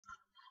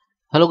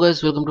Hello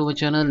guys, welcome to my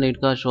channel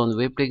Netcast on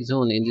WebTech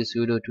Zone. In this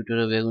video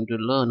tutorial, we are going to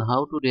learn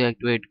how to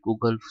deactivate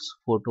Google's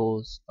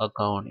Photos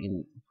account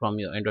from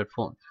your Android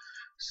phone.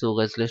 So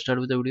guys, let's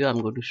start with the video.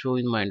 I'm going to show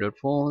in my Android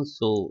phone.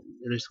 So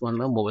let's go on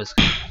my mobile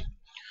screen.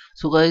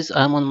 So guys,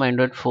 I'm on my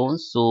Android phone.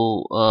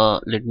 So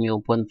let me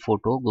open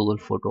Google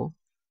Photo.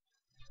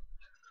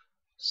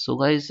 So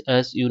guys,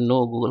 as you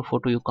know, Google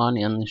Photo you can't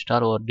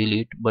uninstall or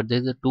delete, but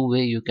there's a two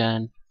way you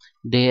can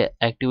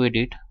deactivate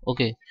it.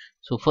 Okay,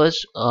 so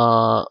first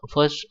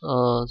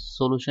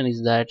solution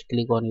is that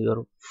click on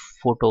your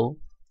photo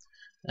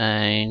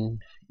and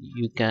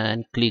you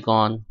can click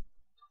on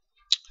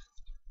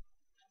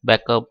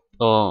backup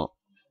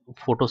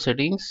photo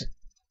settings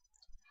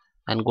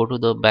and go to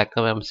the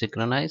backup and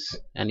synchronize,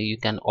 and you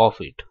can off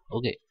it.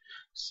 Okay,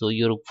 so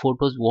your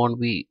photos won't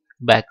be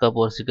backup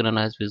or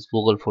synchronized with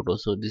Google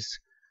Photos, so this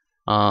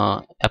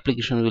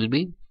application will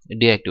be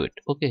deactivate.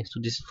 Okay, so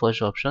this is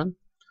first option.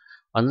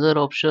 Another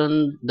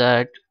option,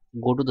 that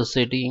go to the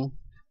setting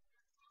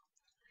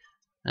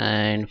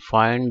and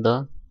find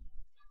the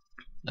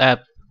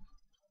app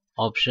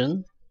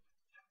option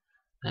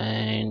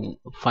and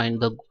find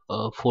the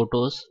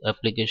photos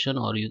application,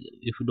 or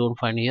if you don't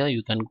find here,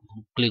 you can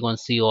click on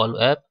see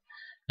all app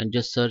and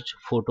just search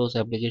photos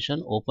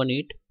application, open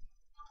it,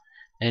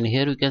 and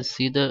here you can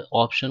see the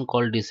option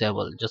called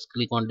disable. Just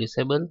click on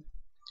disable,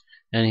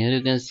 and here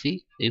you can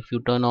see if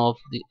you turn off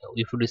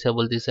if you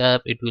disable this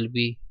app, it will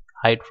be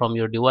hide from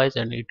your device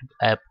and it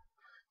app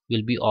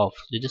will be off.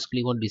 You just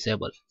click on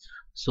disable,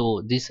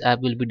 so this app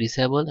will be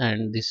disabled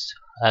and this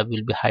app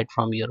will be hide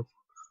from your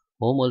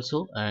home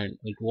also, and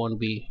it won't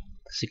be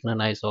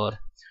synchronized or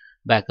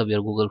back up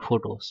your Google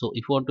Photo. So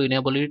if you want to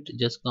enable it,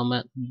 just come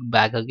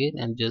back again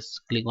and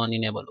just click on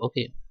enable.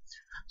 Okay,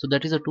 so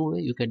that is a two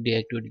way you can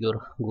deactivate your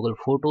Google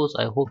Photos.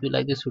 I hope you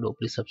like this video.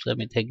 Please subscribe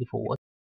and thank you for watching.